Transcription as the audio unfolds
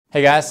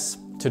Hey guys,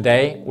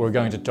 today we're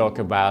going to talk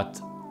about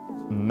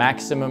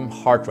maximum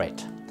heart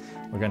rate.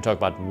 We're going to talk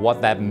about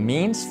what that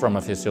means from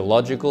a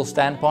physiological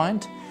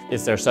standpoint.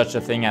 Is there such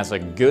a thing as a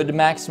good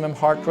maximum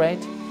heart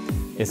rate?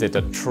 Is it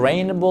a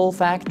trainable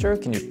factor?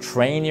 Can you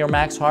train your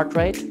max heart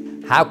rate?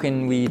 How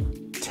can we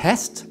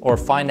test or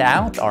find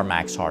out our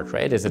max heart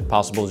rate? Is it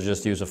possible to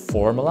just use a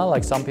formula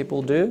like some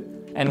people do?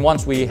 And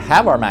once we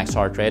have our max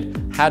heart rate,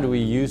 how do we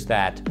use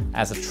that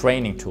as a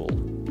training tool?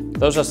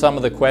 Those are some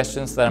of the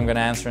questions that I'm going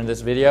to answer in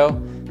this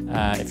video.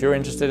 If you're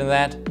interested in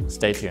that,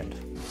 stay tuned.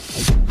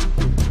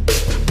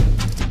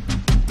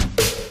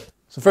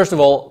 So first of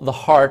all, the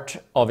heart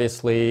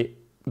obviously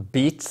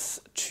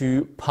beats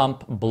to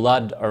pump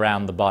blood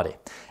around the body.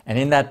 And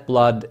in that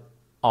blood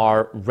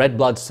are red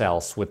blood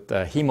cells with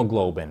the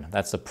hemoglobin.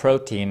 That's a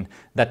protein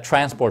that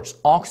transports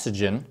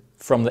oxygen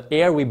from the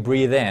air we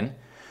breathe in.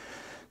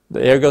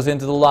 The air goes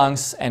into the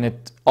lungs and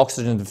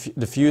oxygen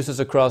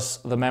diffuses across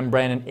the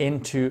membrane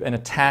and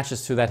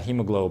attaches to that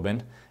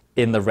hemoglobin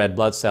in the red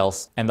blood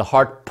cells. And the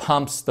heart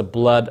pumps the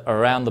blood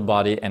around the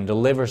body and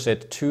delivers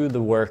it to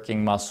the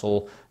working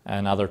muscle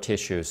and other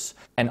tissues.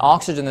 And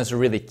oxygen is a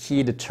really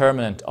key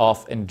determinant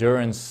of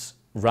endurance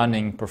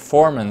running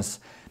performance,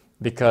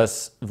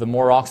 because the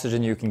more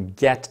oxygen you can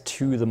get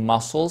to the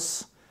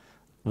muscles,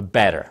 the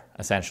better,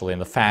 essentially,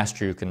 and the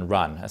faster you can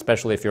run,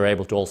 especially if you're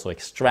able to also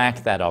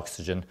extract that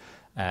oxygen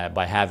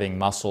by having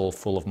muscle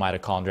full of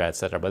mitochondria,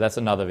 etc. But that's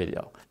another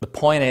video. The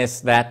point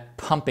is that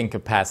pumping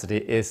capacity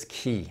is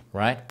key,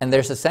 right? And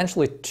there's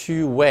essentially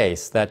two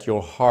ways that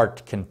your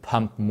heart can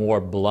pump more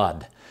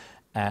blood.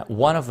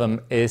 One of them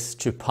is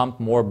to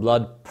pump more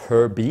blood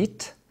per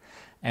beat,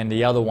 and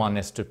the other one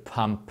is to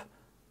pump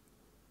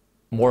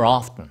more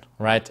often,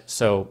 right?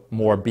 So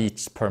more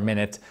beats per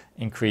minute,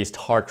 increased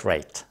heart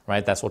rate,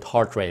 right? That's what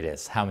heart rate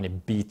is, how many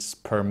beats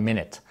per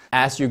minute.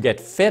 As you get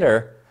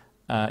fitter,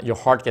 your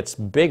heart gets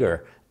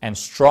bigger and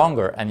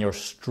stronger, and your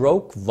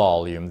stroke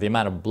volume, the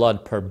amount of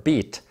blood per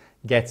beat,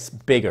 gets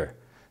bigger.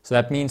 So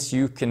that means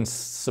you can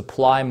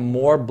supply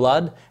more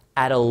blood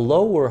at a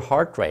lower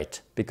heart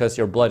rate because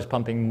your blood is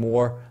pumping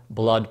more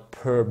blood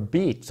per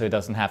beat, so it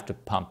doesn't have to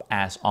pump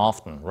as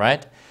often,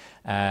 right?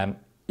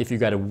 If you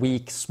got a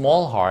weak,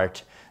 small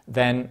heart,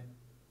 then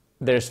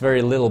there's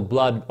very little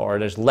blood, or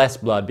there's less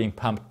blood being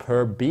pumped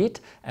per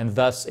beat, and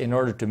thus, in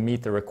order to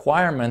meet the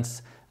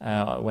requirements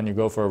when you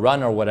go for a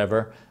run or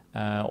whatever,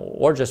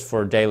 or just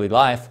for daily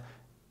life,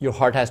 your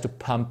heart has to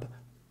pump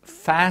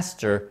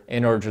faster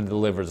in order to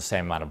deliver the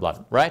same amount of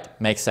blood, right?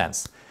 Makes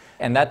sense.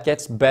 And that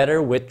gets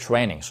better with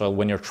training. So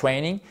when you're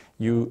training,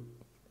 you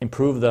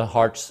improve the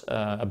heart's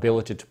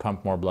ability to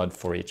pump more blood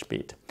for each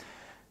beat.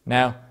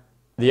 Now,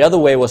 the other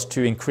way was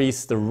to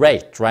increase the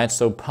rate, right?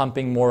 So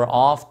pumping more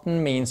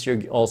often means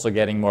you're also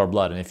getting more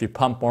blood. And if you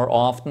pump more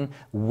often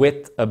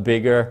with a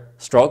bigger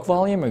stroke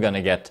volume, you're going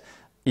to get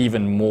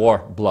even more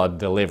blood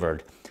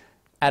delivered.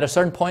 At a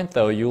certain point,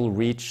 though, you'll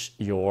reach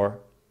your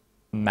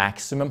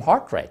maximum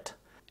heart rate.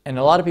 And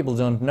a lot of people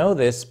don't know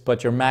this,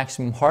 but your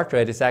maximum heart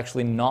rate is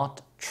actually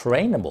not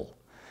trainable.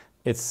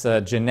 It's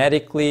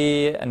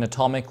genetically,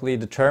 anatomically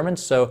determined,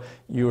 so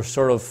you're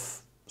sort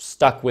of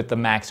stuck with the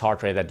max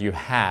heart rate that you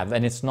have,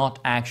 and it's not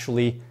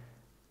actually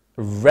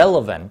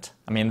relevant.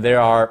 I mean, there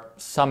are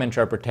some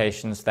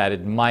interpretations that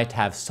it might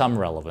have some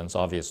relevance,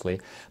 obviously,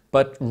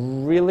 but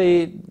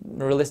really,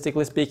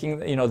 realistically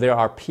speaking, you know, there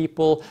are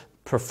people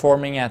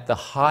performing at the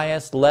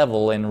highest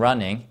level in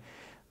running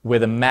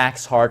with a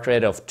max heart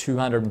rate of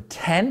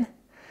 210,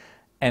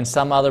 and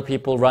some other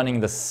people running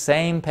the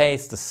same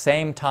pace, the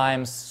same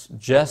times,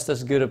 just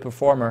as good a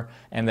performer,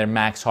 and their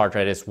max heart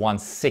rate is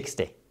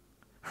 160.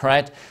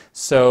 Right?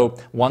 So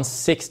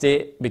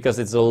 160, because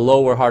it's a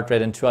lower heart rate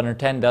than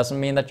 210, doesn't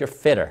mean that you're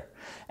fitter.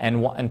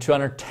 And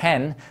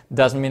 210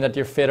 doesn't mean that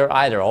you're fitter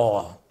either.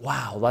 Oh,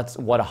 wow, that's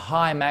what a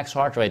high max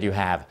heart rate you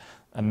have.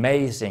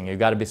 Amazing, you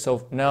got to be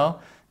so... No,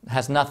 it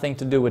has nothing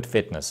to do with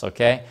fitness,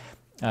 okay?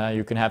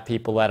 You can have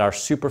people that are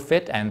super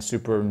fit and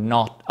super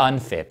not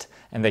unfit,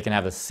 and they can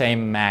have the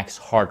same max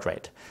heart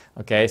rate.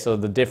 Okay, so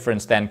the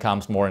difference then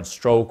comes more in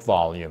stroke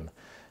volume,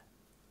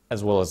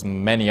 as well as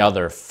many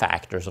other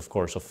factors, of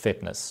course, of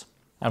fitness.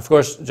 And of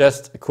course,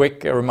 just a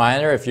quick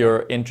reminder, if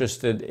you're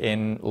interested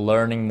in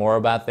learning more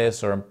about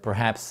this, or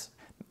perhaps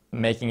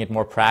making it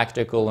more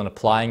practical and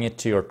applying it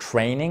to your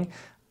training,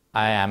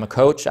 I am a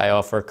coach. I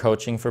offer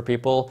coaching for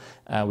people.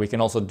 We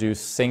can also do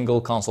single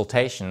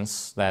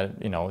consultations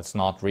that, you know, it's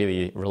not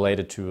really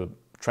related to a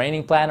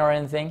training plan or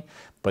anything,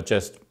 but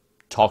just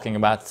talking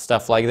about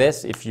stuff like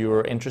this. If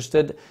you're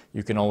interested,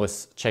 you can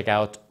always check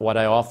out what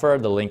I offer.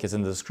 The link is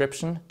in the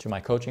description to my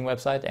coaching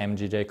website,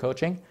 MGJ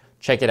Coaching.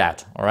 Check it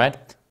out, all right?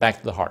 Back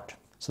to the heart.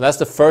 So that's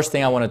the first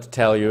thing I wanted to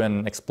tell you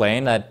and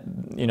explain, that,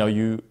 you know,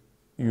 you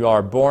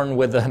are born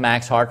with the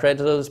max heart rate,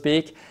 so to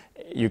speak.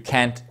 You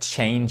can't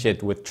change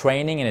it with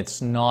training, and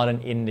it's not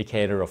an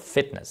indicator of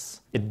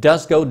fitness. It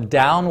does go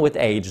down with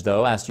age,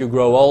 though. As you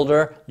grow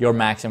older, your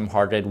maximum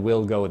heart rate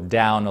will go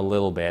down a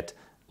little bit,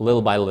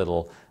 little by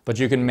little. But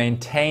you can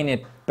maintain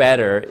it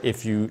better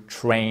if you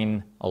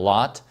train a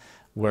lot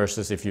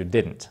versus if you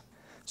didn't.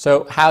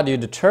 So how do you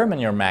determine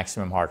your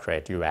maximum heart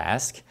rate, you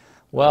ask?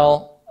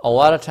 Well, a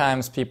lot of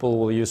times people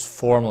will use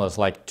formulas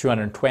like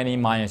 220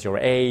 minus your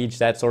age,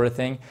 that sort of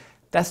thing.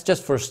 That's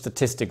just for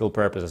statistical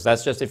purposes.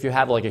 That's just if you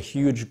have like a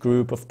huge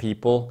group of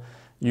people,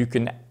 you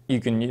can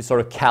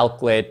sort of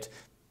calculate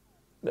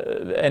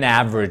an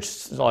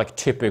average, like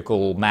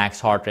typical max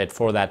heart rate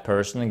for that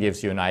person, and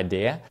gives you an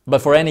idea.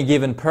 But for any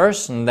given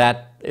person,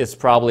 that is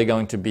probably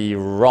going to be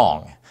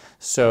wrong.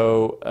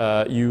 So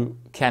you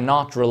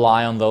cannot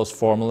rely on those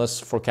formulas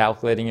for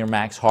calculating your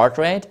max heart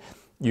rate.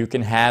 You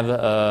can have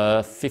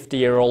a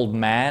 50-year-old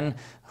man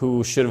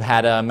who should have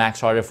had a max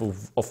heart rate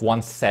of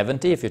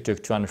 170 if you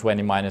took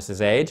 220 minus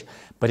his age,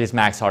 but his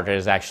max heart rate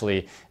is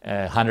actually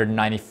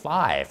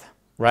 195.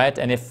 Right?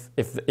 And if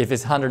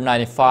his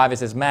 195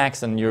 is his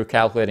max and you're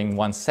calculating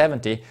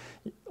 170,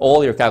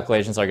 all your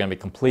calculations are going to be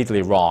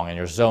completely wrong and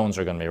your zones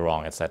are going to be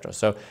wrong, etc.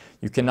 So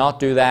you cannot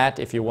do that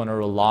if you want to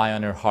rely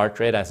on your heart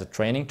rate as a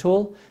training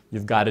tool.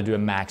 You've got to do a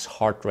max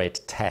heart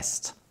rate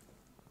test.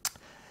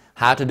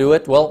 How to do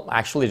it? Well,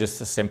 actually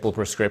just a simple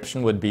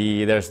prescription would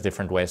be, there's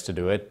different ways to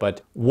do it, but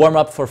warm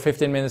up for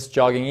 15 minutes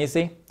jogging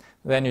easy.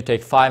 Then you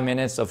take 5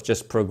 minutes of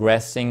just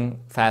progressing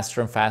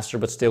faster and faster,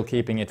 but still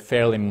keeping it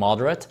fairly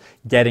moderate,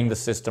 getting the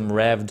system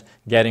revved,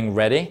 getting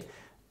ready.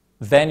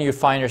 Then you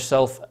find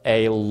yourself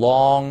a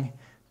long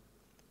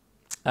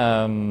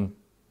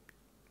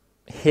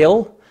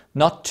hill,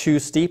 not too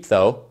steep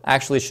though,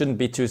 actually shouldn't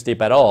be too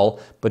steep at all,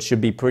 but should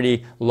be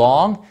pretty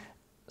long,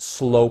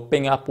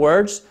 sloping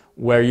upwards,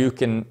 where you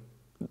can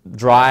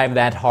drive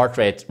that heart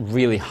rate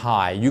really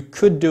high. You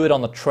could do it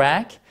on the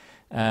track,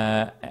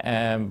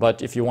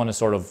 but if you want to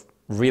sort of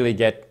really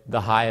get the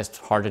highest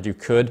heart rate you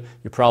could,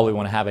 you probably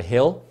want to have a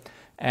hill.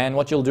 And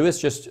what you'll do is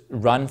just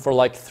run for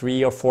like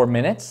 3 or 4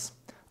 minutes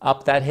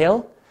up that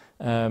hill.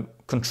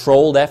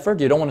 Controlled effort.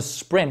 You don't want to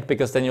sprint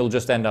because then you'll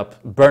just end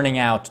up burning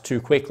out too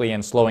quickly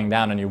and slowing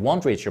down and you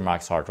won't reach your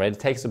max heart rate. It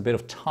takes a bit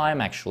of time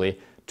actually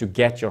to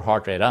get your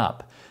heart rate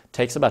up. It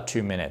takes about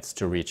 2 minutes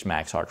to reach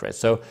max heart rate.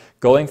 So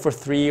going for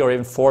 3 or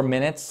even 4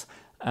 minutes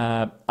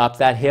up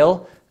that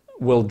hill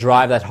will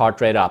drive that heart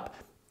rate up.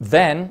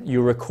 Then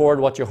you record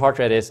what your heart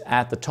rate is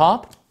at the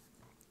top.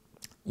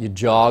 You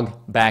jog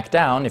back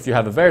down. If you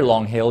have a very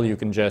long hill, you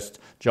can just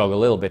jog a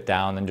little bit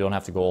down and you don't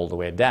have to go all the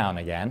way down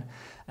again.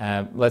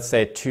 Let's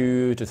say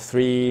 2 to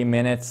 3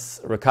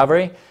 minutes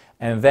recovery,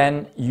 and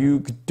then you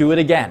do it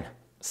again.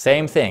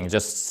 Same thing,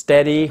 just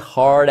steady,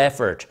 hard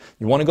effort.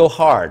 You want to go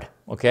hard,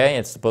 okay?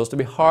 It's supposed to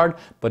be hard,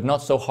 but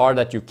not so hard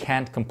that you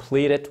can't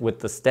complete it with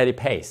the steady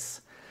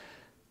pace.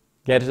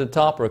 Get to the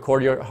top,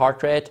 record your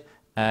heart rate.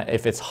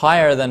 If it's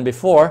higher than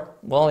before,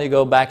 well, you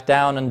go back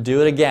down and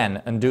do it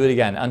again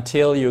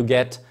until you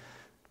get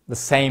the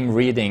same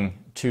reading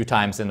 2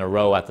 times in a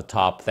row at the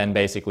top. Then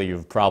basically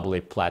you've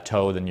probably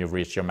plateaued and you've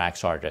reached your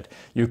max heart rate.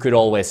 You could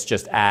always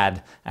just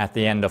add, at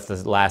the end of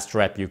the last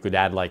rep, you could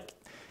add like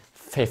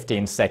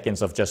 15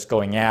 seconds of just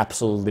going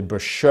absolutely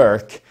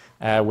berserk,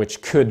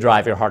 which could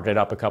drive your heart rate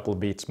up a couple of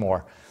beats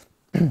more.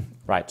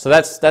 Right, so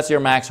that's your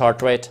max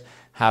heart rate,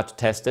 how to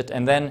test it.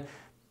 And then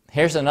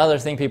here's another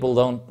thing people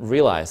don't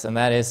realize, and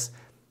that is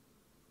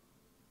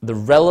the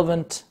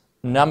relevant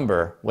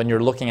number when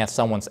you're looking at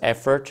someone's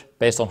effort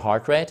based on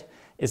heart rate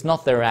is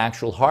not their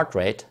actual heart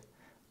rate,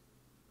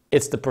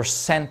 it's the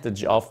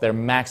percentage of their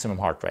maximum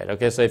heart rate.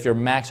 Okay, so if your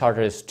max heart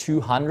rate is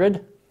 200,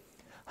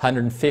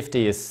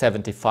 150 is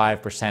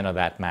 75% of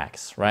that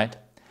max, right?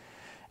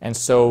 And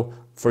so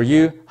for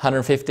you,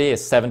 150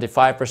 is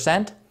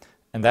 75%,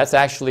 and that's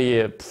actually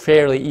a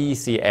fairly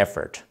easy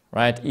effort,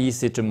 right?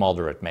 Easy to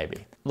moderate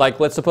maybe. Like,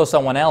 let's suppose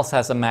someone else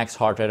has a max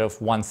heart rate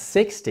of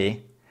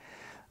 160.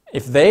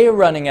 If they're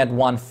running at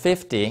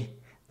 150,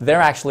 they're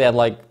actually at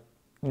like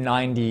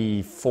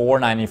 94,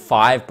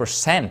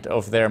 95%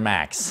 of their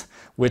max,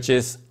 which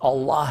is a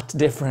lot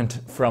different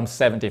from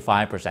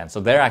 75%. So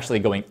they're actually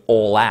going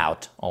all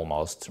out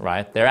almost,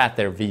 right? They're at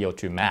their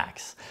VO2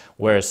 max.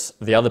 Whereas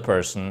the other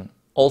person,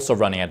 also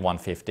running at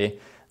 150,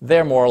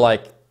 they're more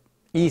like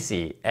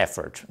easy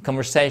effort,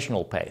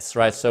 conversational pace,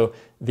 right? So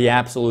the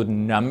absolute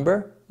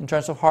number in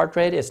terms of heart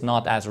rate is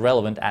not as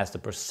relevant as the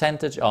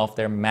percentage of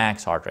their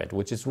max heart rate,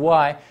 which is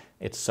why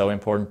it's so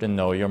important to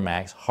know your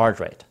max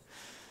heart rate.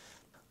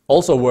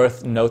 Also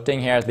worth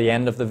noting here at the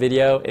end of the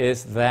video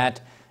is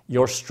that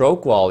your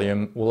stroke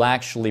volume will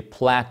actually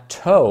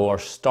plateau or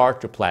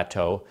start to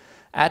plateau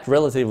at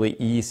relatively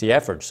easy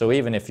effort. So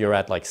even if you're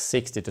at like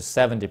 60 to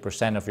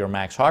 70% of your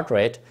max heart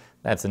rate,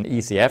 that's an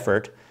easy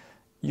effort,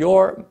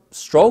 your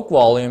stroke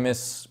volume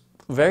is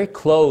very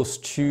close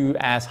to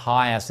as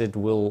high as it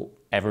will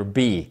ever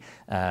be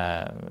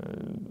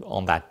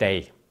on that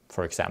day,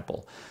 for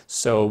example.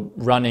 So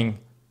running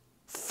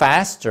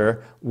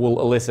faster will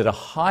elicit a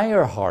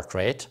higher heart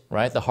rate,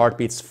 right? The heart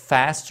beats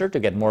faster to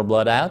get more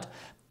blood out,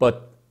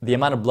 but the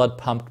amount of blood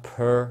pumped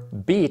per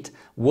beat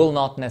will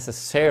not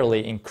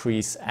necessarily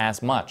increase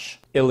as much.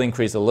 It'll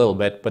increase a little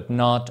bit, but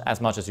not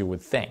as much as you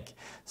would think.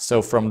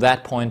 So from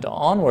that point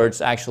onwards,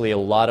 actually a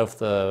lot of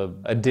the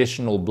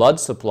additional blood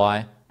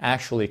supply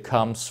actually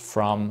comes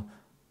from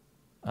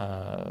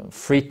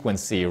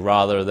frequency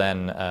rather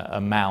than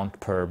amount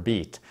per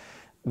beat,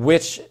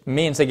 which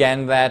means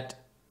again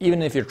that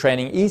even if you're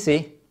training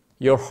easy,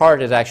 your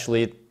heart is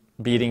actually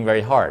beating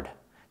very hard.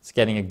 It's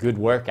getting a good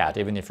workout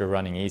even if you're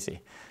running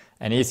easy.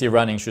 And easy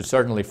running should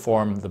certainly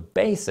form the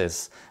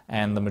basis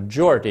and the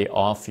majority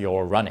of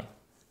your running.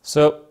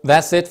 So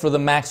that's it for the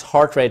max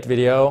heart rate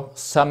video.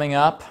 Summing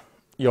up,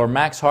 your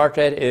max heart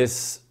rate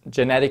is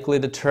genetically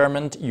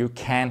determined. You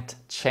can't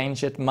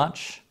change it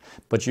much,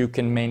 but you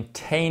can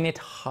maintain it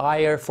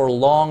higher for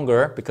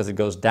longer because it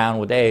goes down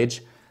with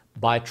age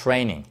by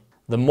training.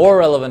 The more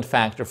relevant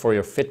factor for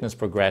your fitness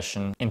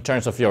progression in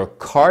terms of your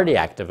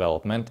cardiac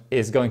development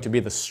is going to be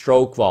the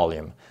stroke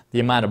volume, the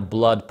amount of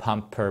blood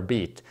pumped per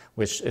beat,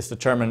 which is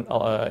determined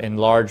in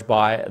large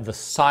by the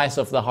size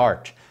of the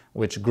heart,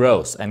 which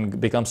grows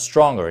and becomes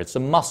stronger. It's a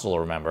muscle,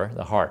 remember,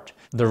 the heart.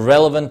 The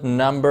relevant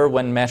number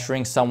when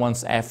measuring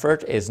someone's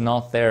effort is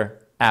not their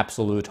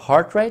absolute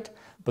heart rate,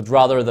 but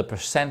rather the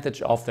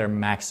percentage of their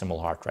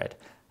maximal heart rate.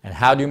 And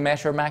how do you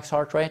measure max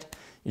heart rate?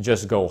 You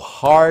just go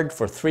hard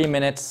for 3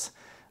 minutes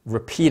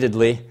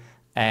repeatedly,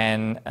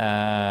 and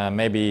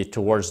maybe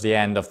towards the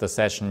end of the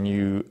session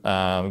you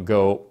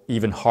go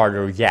even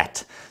harder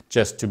yet,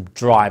 just to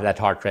drive that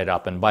heart rate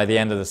up. And by the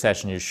end of the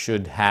session you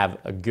should have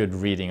a good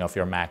reading of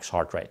your max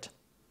heart rate.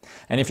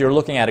 And if you're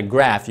looking at a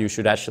graph, you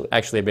should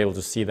actually be able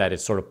to see that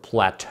it sort of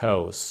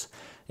plateaus.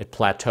 It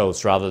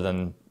plateaus rather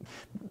than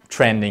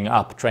trending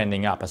up,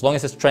 trending up. As long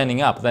as it's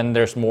trending up, then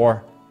there's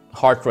more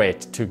heart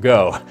rate to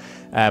go.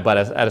 But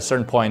at a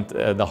certain point,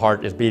 the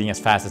heart is beating as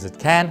fast as it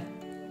can,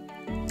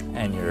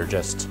 and you're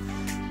just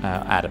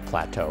at a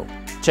plateau.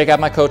 Check out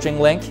my coaching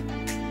link.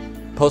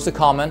 Post a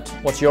comment.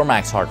 What's your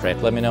max heart rate?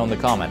 Let me know in the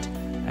comment.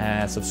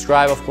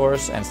 Subscribe, of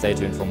course, and stay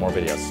tuned for more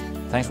videos.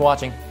 Thanks for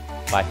watching.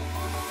 Bye.